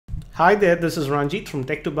Hi there, this is Ranjit from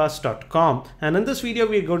tech2buzz.com, and in this video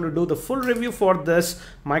we are going to do the full review for this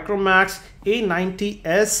Micromax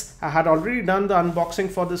A90S. I had already done the unboxing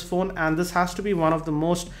for this phone, and this has to be one of the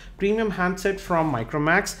most premium handset from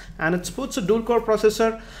Micromax, and it supports a dual core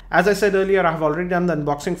processor. As I said earlier, I have already done the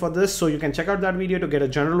unboxing for this, so you can check out that video to get a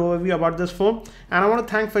general overview about this phone. And I want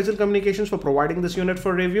to thank Faisal Communications for providing this unit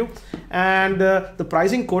for review. And the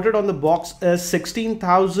pricing quoted on the box is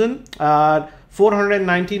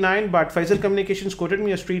 16,499, but Faisal Communications quoted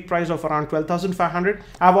me a street price of around 12,500.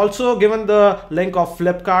 I've also given the link of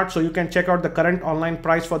Flipkart, so you can check out the current online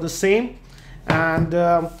price for the same. And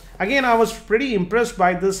again, I was pretty impressed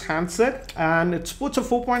by this handset, and it puts a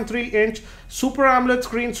 4.3-inch Super AMOLED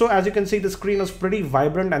screen. So as you can see, the screen is pretty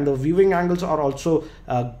vibrant and the viewing angles are also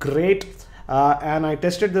great. And I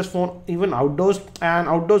tested this phone even outdoors, and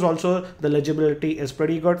outdoors also the legibility is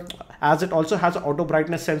pretty good, as it also has an auto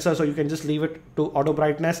brightness sensor, so you can just leave it to auto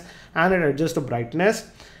brightness and it adjusts the brightness.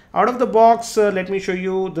 Out of the box, let me show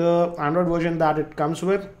you the Android version that it comes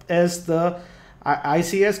with is the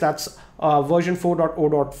ICS, that's version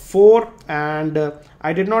 4.0.4, and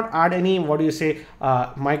I did not add any micro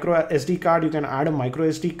SD card. You can add a micro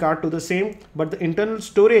SD card to the same, but the internal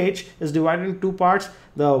storage is divided in two parts.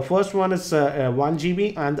 The first one is 1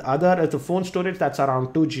 GB and the other is the phone storage, that's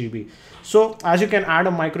around 2 GB. So as you can add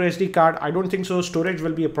a micro SD card, I don't think so storage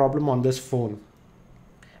will be a problem on this phone.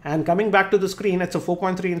 And coming back to the screen, it's a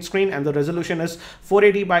 4.3-inch screen and the resolution is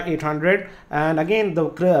 480 by 800. And again, the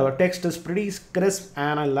text is pretty crisp,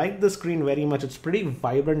 and I like the screen very much. It's pretty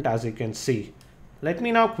vibrant, as you can see. Let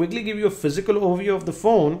me now quickly give you a physical overview of the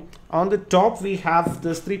phone. On the top, we have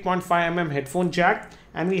this 3.5mm headphone jack,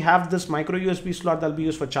 and we have this micro USB slot that'll be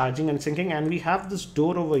used for charging and syncing. And we have this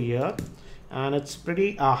door over here, and it's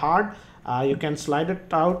pretty hard. You can slide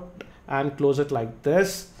it out and close it like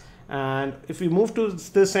this. And if we move to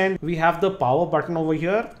this end, we have the power button over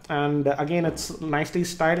here, and again it's nicely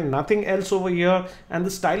styled, nothing else over here, and the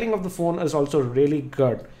styling of the phone is also really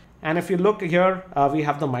good. And if you look here, we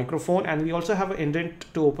have the microphone, and we also have an indent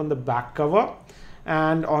to open the back cover,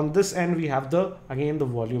 and on this end we have the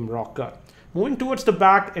volume rocker. Moving towards the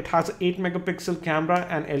back, it has an 8-megapixel camera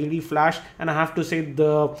and LED flash, and I have to say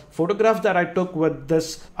the photographs that I took with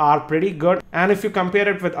this are pretty good. And if you compare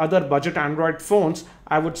it with other budget Android phones,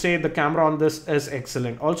 I would say the camera on this is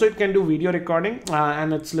excellent. Also, it can do video recording,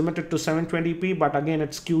 and it's limited to 720p, but again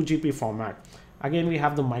it's QGP format. Again, we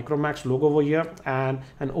have the Micromax logo over here and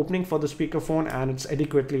an opening for the speakerphone, and it's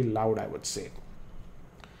adequately loud, I would say.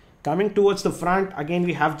 Coming towards the front, again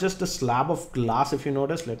we have just a slab of glass, if you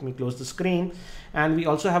notice. Let me close the screen. And we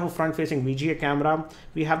also have a front-facing VGA camera.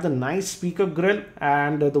 We have the nice speaker grill,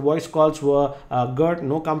 and the voice calls were good.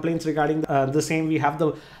 No complaints regarding the same. We have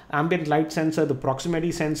the ambient light sensor, the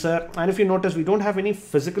proximity sensor, and if you notice, we don't have any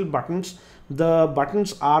physical buttons. The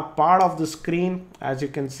buttons are part of the screen, as you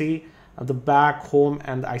can see. The back, home,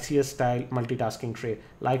 and the ICS style multitasking tray,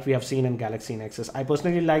 like we have seen in Galaxy Nexus. I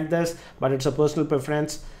personally like this, but it's a personal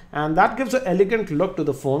preference, and that gives an elegant look to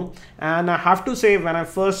the phone. And I have to say, when I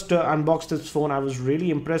first unboxed this phone, I was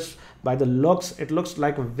really impressed by the looks. It looks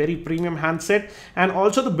like a very premium handset, and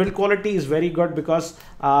also the build quality is very good, because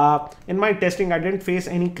in my testing I didn't face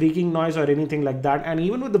any creaking noise or anything like that. And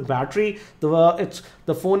even with the battery,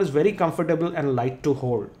 the phone is very comfortable and light to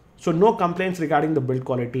hold. So no complaints regarding the build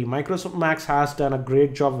quality. Micromax has done a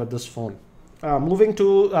great job with this phone. Moving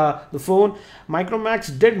to the phone,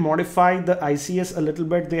 Micromax did modify the ICS a little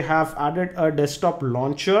bit. They have added a desktop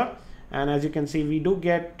launcher, and as you can see, we do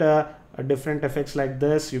get different effects like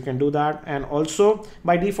this. You can do that, and also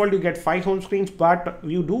by default you get 5 home screens, but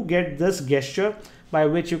you do get this gesture by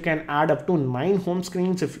which you can add up to 9 home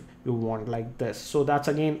screens if you want, like this. So that's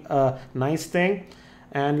again a nice thing.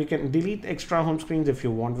 And we can delete extra home screens if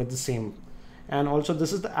you want with the same. And also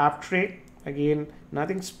this is the app tray. Again,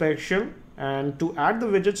 nothing special. And to add the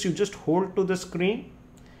widgets, you just hold to the screen,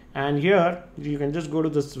 and here you can just go to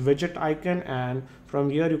this widget icon, and from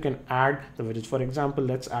here you can add the widgets. For example,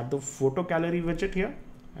 let's add the photo gallery widget here,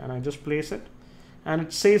 and I just place it, and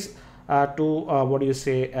it says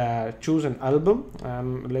choose an album,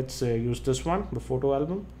 and let's use this one, the photo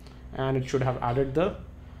album, and it should have added the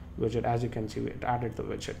widget. As you can see, it added the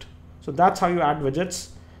widget. So that's how you add widgets.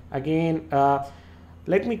 Again,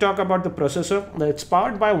 let me talk about the processor. It's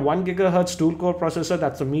powered by 1 GHz dual core processor.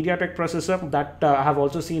 That's a MediaTek processor that I have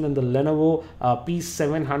also seen in the Lenovo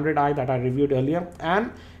P700i that I reviewed earlier.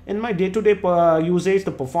 And in my day-to-day usage,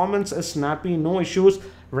 the performance is snappy, no issues.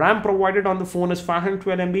 RAM provided on the phone is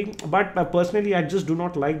 512 MB, but personally I just do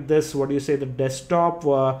not like this, the desktop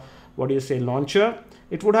launcher.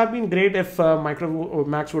 It would have been great if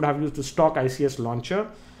Micromax would have used the stock ICS launcher.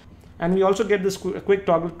 And we also get this quick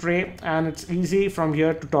toggle tray, and it's easy from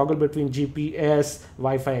here to toggle between GPS,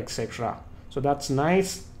 Wi-Fi, etc. So that's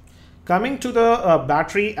nice. Coming to the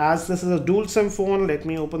battery, as this is a dual SIM phone, let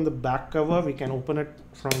me open the back cover. We can open it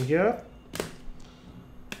from here.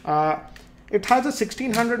 It has a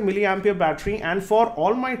 1600 milliampere battery, and for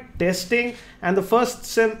all my testing, and the first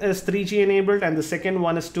SIM is 3G enabled and the second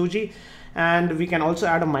one is 2G, and we can also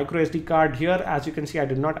add a micro SD card here. As you can see, I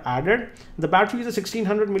did not add it. The battery is a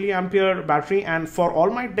 1600 milliampere battery, and for all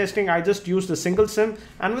my testing I just used a single SIM,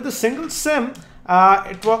 and with a single SIM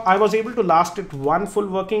I was able to last it one full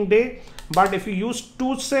working day. But if you use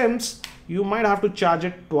two SIMs, you might have to charge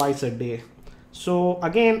it twice a day. So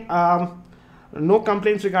again, no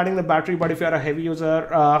complaints regarding the battery, but if you are a heavy user,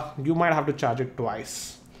 you might have to charge it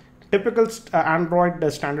twice. Typical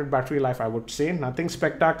Android standard battery life, I would say. Nothing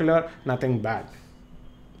spectacular, nothing bad.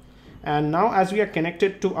 And now, as we are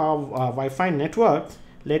connected to our Wi-Fi network,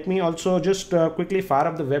 let me also just quickly fire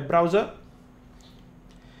up the web browser.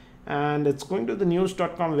 And it's going to the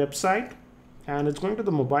news.com website, and it's going to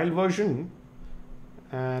the mobile version,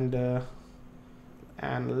 and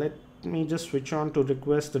let me just switch on to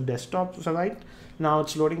request the desktop site. Now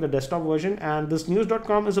it's loading the desktop version, and this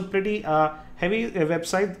news.com is a pretty heavy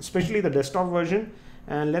website, especially the desktop version.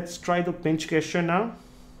 And let's try the pinch gesture now.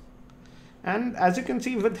 And as you can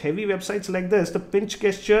see, with heavy websites like this, the pinch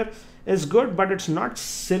gesture is good, but it's not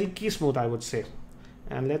silky smooth, I would say.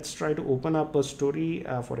 And let's try to open up a story.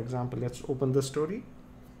 For example, let's open the story.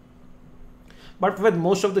 But with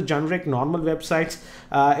most of the generic normal websites,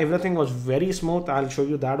 everything was very smooth. I'll show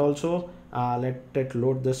you that also. Let it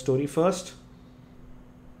load the story first.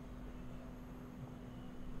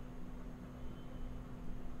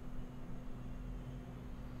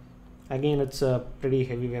 Again, it's a pretty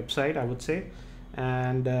heavy website, I would say.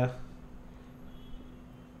 And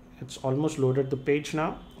it's almost loaded the page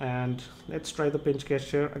now. And let's try the pinch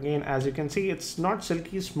gesture. Again, as you can see, it's not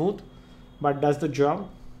silky smooth, but does the job.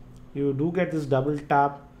 You do get this double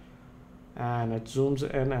tap, and it zooms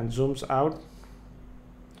in and zooms out.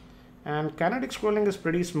 And kinetic scrolling is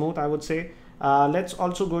pretty smooth, I would say. Let's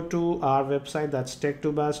also go to our website, that's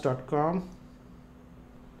tech2baz.com.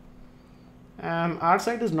 And our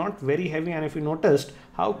site is not very heavy, and if you noticed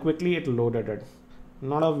how quickly it loaded it,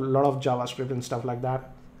 not a lot of JavaScript and stuff like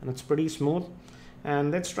that, and it's pretty smooth.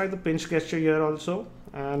 And let's try the pinch gesture here also.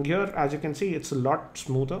 And here, as you can see, it's a lot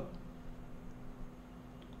smoother.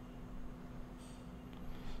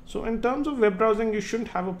 So in terms of web browsing, you shouldn't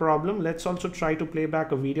have a problem. Let's also try to play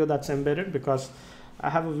back a video that's embedded, because I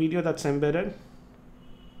have a video that's embedded.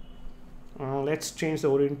 Let's change the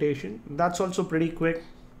orientation. That's also pretty quick.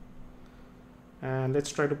 And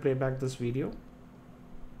let's try to play back this video.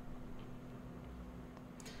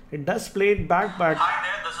 It does play it back, but Hi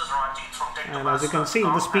there, this is Ranjit from Tech2Baz. And as you can see,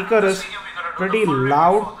 the speaker is pretty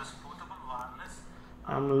loud.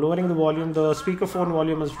 I'm lowering the volume. The speakerphone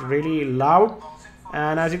volume is really loud.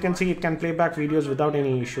 And as you can see, it can play back videos without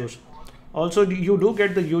any issues. Also, you do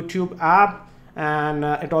get the YouTube app, and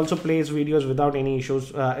it also plays videos without any issues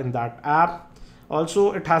in that app.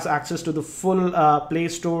 Also, it has access to the full Play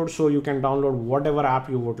Store, so you can download whatever app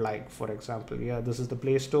you would like. For example, yeah, this is the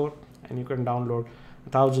Play Store, and you can download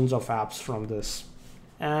thousands of apps from this.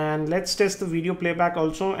 And let's test the video playback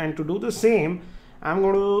also. And to do the same, I'm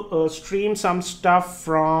going to stream some stuff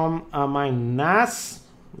from my NAS.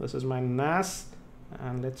 This is my NAS.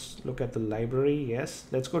 And let's look at the library. Yes,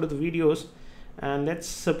 let's go to the videos, and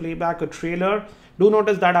let's play back a trailer. Do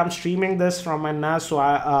notice that I'm streaming this from my NAS, so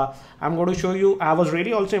I'm going to show you. I was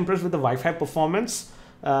really also impressed with the Wi-Fi performance.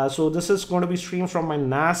 So this is going to be streamed from my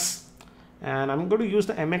NAS, and I'm going to use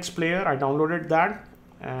the MX player. I downloaded that,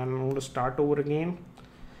 and I'm going to start over again.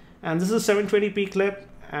 And this is a 720p clip,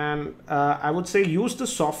 and I would say use the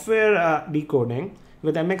software decoding.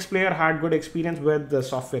 With MX player, had good experience with the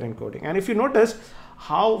software encoding. And if you notice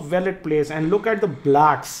how well it plays, and look at the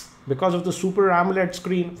blacks, because of the Super AMOLED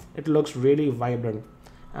screen, it looks really vibrant.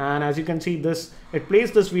 And as you can see, it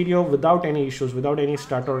plays this video without any issues, without any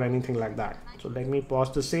stutter or anything like that. So let me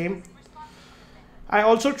pause the same. I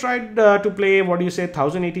also tried to play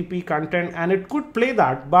 1080p content, and it could play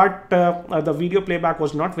that, but the video playback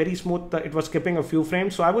was not very smooth. It was skipping a few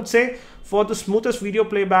frames. So I would say for the smoothest video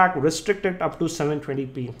playback, restrict it up to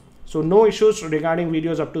 720p. So no issues regarding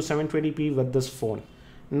videos up to 720p with this phone.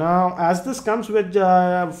 Now, as this comes with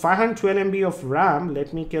 512 MB of RAM,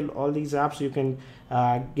 let me kill all these apps so you can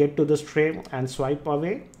get to this tray and swipe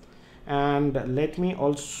away. And let me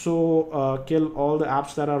also kill all the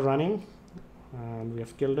apps that are running. And we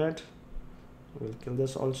have killed it. We'll kill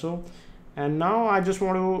this also. And now I just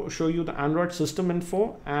want to show you the Android system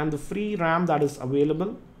info and the free RAM that is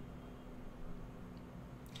available.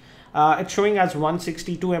 It's showing as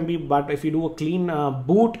 162 MB, but if you do a clean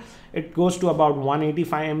boot, it goes to about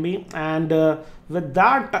 185 MB. And with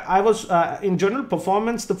that, I was in general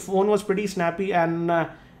performance, the phone was pretty snappy, and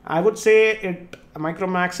I would say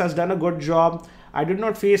Micromax has done a good job. I did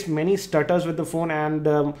not face many stutters with the phone,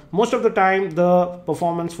 and most of the time the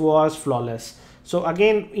performance was flawless. So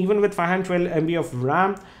again, even with 512 MB of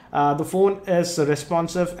RAM, the phone is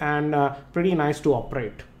responsive and pretty nice to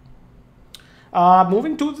operate.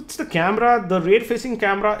 Moving to the camera, the rear facing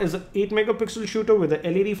camera is an 8 megapixel shooter with a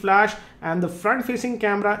LED flash, and the front facing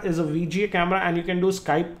camera is a VGA camera, and you can do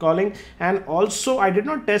Skype calling. And also, I did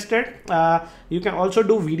not test it, you can also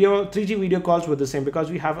do 3G video calls with the same, because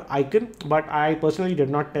we have icon, but I personally did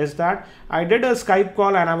not test that. I did a Skype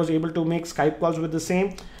call and I was able to make Skype calls with the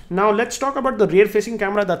same. Now let's talk about the rear facing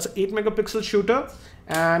camera. That's an 8 megapixel shooter,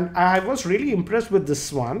 and I was really impressed with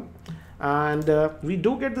this one. And we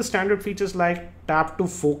do get the standard features like tap to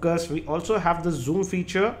focus. We also have the zoom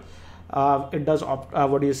feature. It does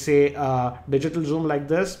digital zoom like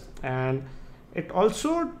this, and it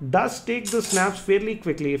also does take the snaps fairly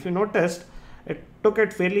quickly. If you noticed, it took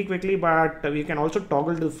it fairly quickly, but we can also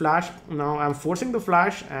toggle the flash. Now I'm forcing the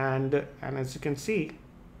flash, and as you can see,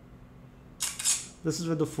 this is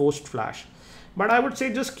with the forced flash. But I would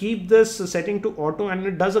say just keep this setting to auto, and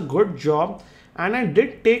it does a good job. And I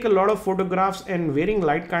did take a lot of photographs in varying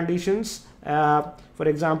light conditions. For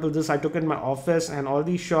example, this I took in my office, and all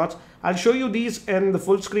these shots, I'll show you these in the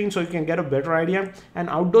full screen so you can get a better idea. And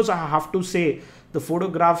outdoors, I have to say, the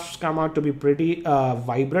photographs come out to be pretty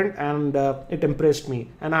vibrant, and it impressed me.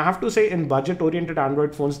 And I have to say, in budget oriented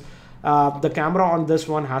Android phones, the camera on this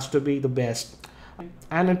one has to be the best.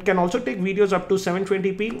 And it can also take videos up to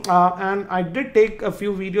 720p, and I did take a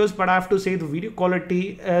few videos, but I have to say the video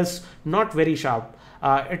quality is not very sharp.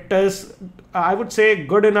 It is, I would say,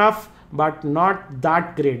 good enough, but not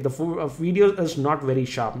that great. The video is not very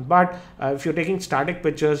sharp, but if you're taking static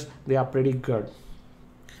pictures, they are pretty good.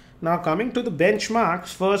 Now coming to the benchmarks,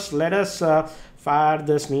 first let us fire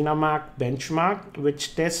this Micromax benchmark,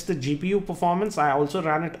 which tests the GPU performance. I also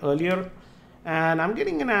ran it earlier, and I'm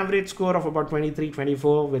getting an average score of about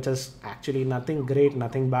 23-24, which is actually nothing great,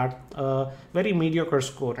 nothing bad, very mediocre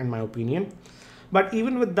score in my opinion. But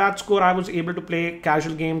even with that score, I was able to play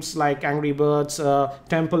casual games like Angry Birds,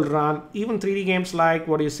 Temple Run, even 3D games like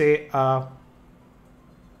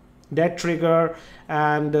Dead Trigger,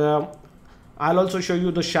 and I'll also show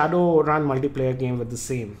you the Shadow Run multiplayer game with the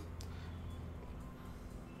same.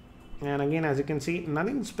 And again, as you can see,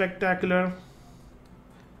 nothing spectacular.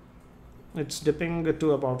 It's dipping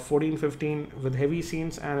to about 14-15 with heavy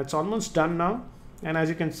scenes, and it's almost done now. And as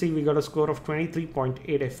you can see, we got a score of 23.8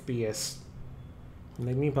 FPS.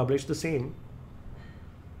 Let me publish the same.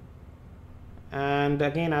 And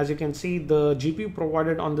again, as you can see, the GPU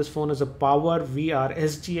provided on this phone is a Power VR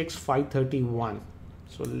SGX 531.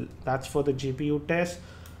 So that's for the GPU test.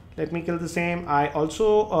 Let me kill the same. I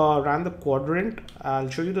also ran the quadrant. I'll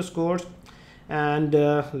show you the scores. And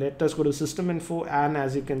let us go to system info, and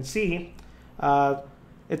as you can see,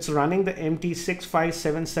 it's running the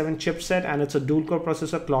MT6577 chipset, and it's a dual core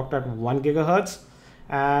processor clocked at 1 GHz.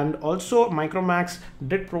 And also Micromax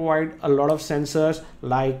did provide a lot of sensors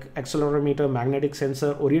like accelerometer, magnetic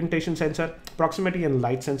sensor, orientation sensor, proximity and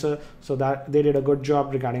light sensor, so that they did a good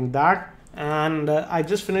job regarding that. And I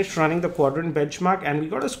just finished running the quadrant benchmark, and we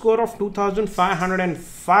got a score of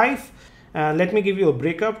 2505. Let me give you a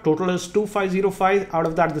breakup. Total is 2505. Out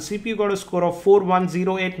of that, the CPU got a score of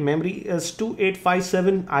 4108, memory is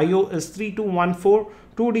 2857, IO is 3214,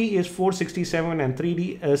 2D is 467, and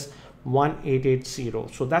 3D is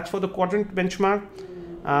 1880. So that's for the quadrant benchmark.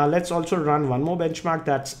 Let's also run one more benchmark,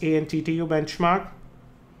 that's ANTTU benchmark.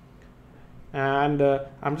 And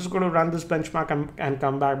I'm just going to run this benchmark and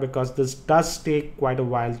come back, because this does take quite a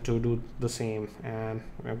while to do the same. And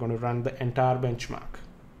we're going to run the entire benchmark.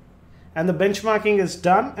 And the benchmarking is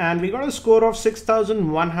done, and we got a score of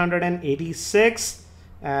 6186.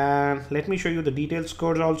 And let me show you the detailed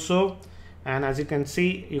scores also. And as you can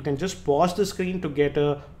see, you can just pause the screen to get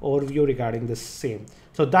an overview regarding the same.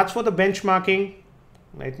 So that's for the benchmarking.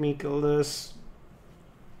 Let me kill this.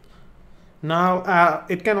 Now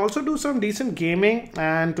it can also do some decent gaming,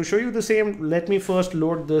 and to show you the same, let me first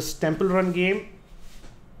load this Temple Run game.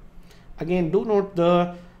 Again, do note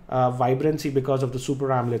the vibrancy because of the Super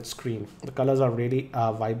AMOLED screen. The colors are really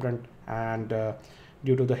vibrant, and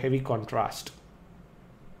due to the heavy contrast.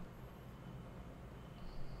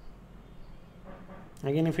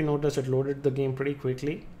 Again, if you notice, it loaded the game pretty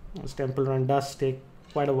quickly. This Temple Run does take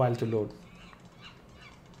quite a while to load.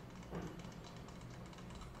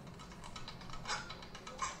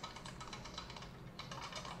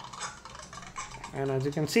 and as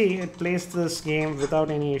you can see, it plays this game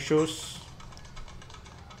without any issues.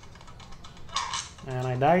 And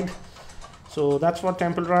I died. So that's for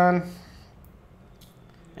Temple Run.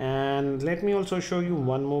 And let me also show you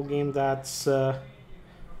one more game. That's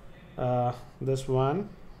this one,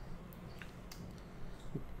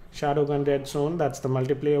 Shadowgun Dead Zone. That's the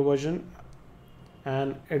multiplayer version,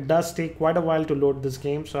 and it does take quite a while to load this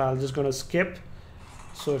game, so I'm just gonna skip.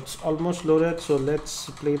 So it's almost loaded, so let's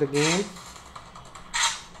play the game.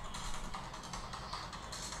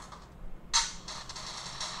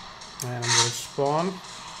 And I'm going to spawn,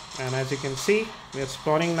 and as you can see, we are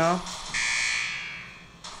spawning now.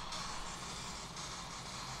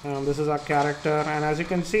 This is our character, and as you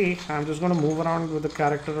can see, I'm just going to move around with the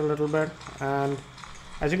character a little bit. And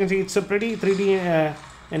as you can see, it's a pretty 3D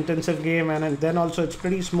intensive game, and then also it's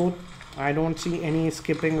pretty smooth. I don't see any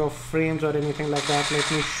skipping of frames or anything like that.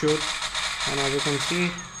 Let me shoot, and as you can see,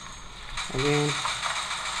 again,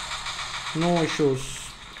 no issues.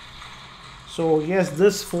 So yes,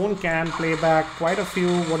 this phone can play back quite a few,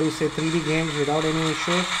 3D games without any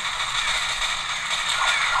issues.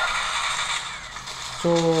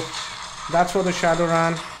 So that's for the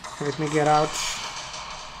Shadowrun. Let me get out.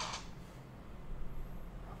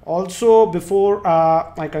 Also, before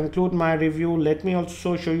I conclude my review, let me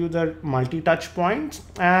also show you the multi-touch points.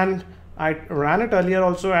 And I ran it earlier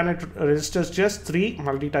also, and it registers just 3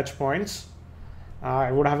 multi-touch points.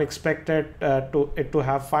 I would have expected it to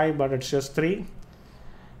have 5, but it's just 3.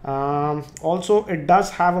 Also, it does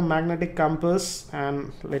have a magnetic compass,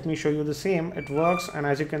 and let me show you the same. It works, and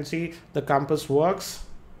as you can see, the compass works.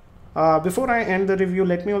 Before I end the review,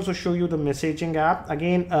 let me also show you the messaging app.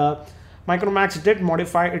 Again, Micromax did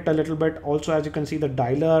modify it a little bit. Also, as you can see, the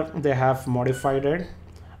dialer, they have modified it.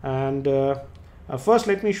 And first,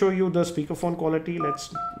 let me show you the speakerphone quality.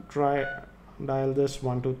 Let's try dial this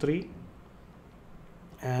 1, 2, 3.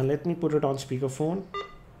 And let me put it on speakerphone.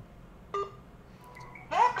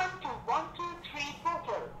 Welcome to 123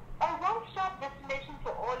 Portal, a one-stop destination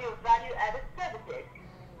for all your value-added services.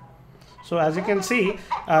 So as you can see,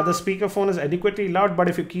 the speakerphone is adequately loud, but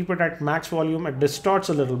if you keep it at max volume, it distorts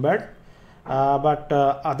a little bit. But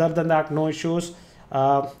other than that, no issues.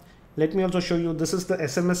 Let me also show you, this is the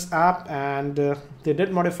SMS app, and they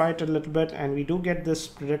did modify it a little bit, and we do get this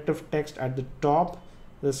predictive text at the top.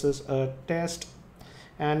 This is a test.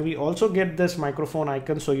 And we also get this microphone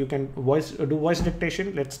icon, so you can do voice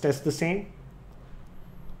dictation. Let's test the same.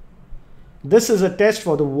 This is a test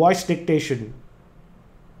for the voice dictation.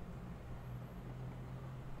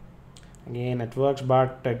 Again, it works,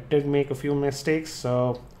 but it did make a few mistakes.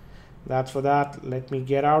 So that's for that. Let me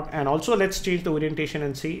get out. And also, let's change the orientation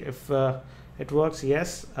and see if it works.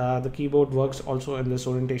 Yes, the keyboard works also in this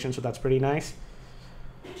orientation, so that's pretty nice.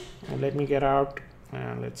 And let me get out,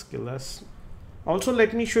 and let's kill this. Also,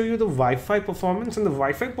 let me show you the Wi-Fi performance, and the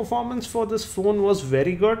Wi-Fi performance for this phone was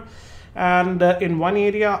very good. And in one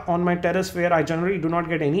area on my terrace where I generally do not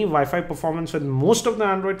get any Wi-Fi performance with most of the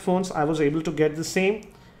Android phones, I was able to get the same.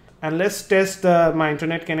 And let's test my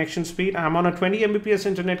internet connection speed. I'm on a 20 Mbps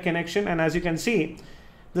internet connection, and as you can see,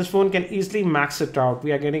 this phone can easily max it out.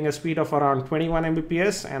 We are getting a speed of around 21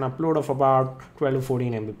 Mbps and upload of about 12 to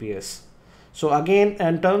 14 Mbps. So again,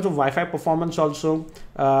 in terms of Wi-Fi performance also,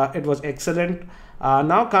 it was excellent.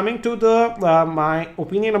 Now coming to the my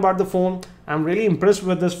opinion about the phone, I'm really impressed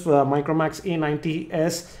with this Micromax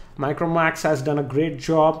A90S. Micromax has done a great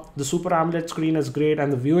job. The Super AMOLED screen is great,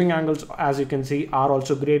 and the viewing angles, as you can see, are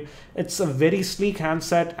also great. It's a very sleek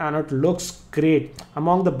handset, and it looks great.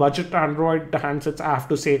 Among the budget Android handsets, I have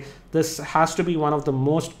to say, this has to be one of the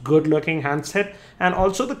most good looking handset. And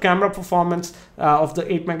also the camera performance of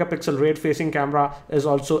the 8 megapixel rear facing camera is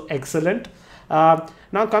also excellent.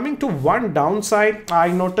 Now coming to one downside I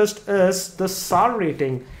noticed is the SAR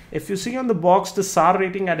rating. If you see on the box, the SAR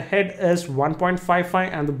rating at head is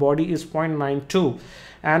 1.55 and the body is 0.92.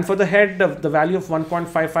 And for the head, the value of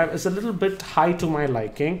 1.55 is a little bit high to my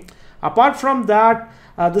liking. Apart from that,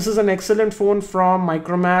 this is an excellent phone from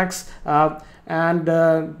Micromax, and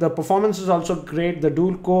the performance is also great. The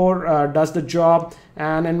dual core does the job,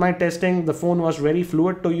 and in my testing, the phone was very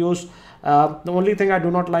fluid to use. The only thing I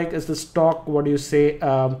do not like is the stock,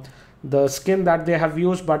 the skin that they have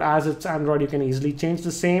used, but as it's Android, you can easily change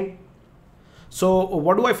the same. So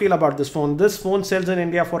what do I feel about this phone? This phone sells in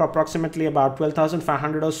India for approximately about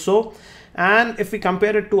 12,500 or so. And if we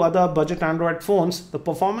compare it to other budget Android phones, the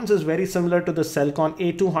performance is very similar to the Cellcon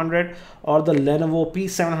A200 or the Lenovo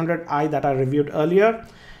P700i that I reviewed earlier.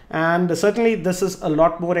 And certainly this is a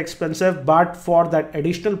lot more expensive, but for that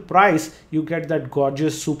additional price, you get that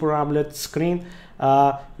gorgeous Super AMOLED screen.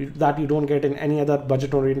 that you don't get in any other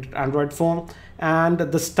budget-oriented Android phone. And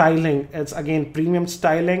the styling, it's again premium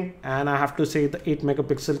styling, and I have to say the 8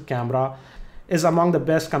 megapixel camera is among the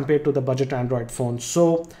best compared to the budget Android phones.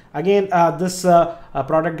 So again, this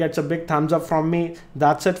product gets a big thumbs up from me.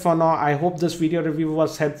 That's it for now. I hope this video review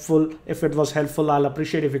was helpful. If it was helpful, I'll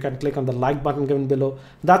appreciate if you can click on the like button given below.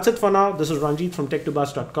 That's it for now. This is Ranjit from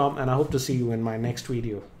tech2buzz.com, and I hope to see you in my next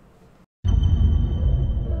video.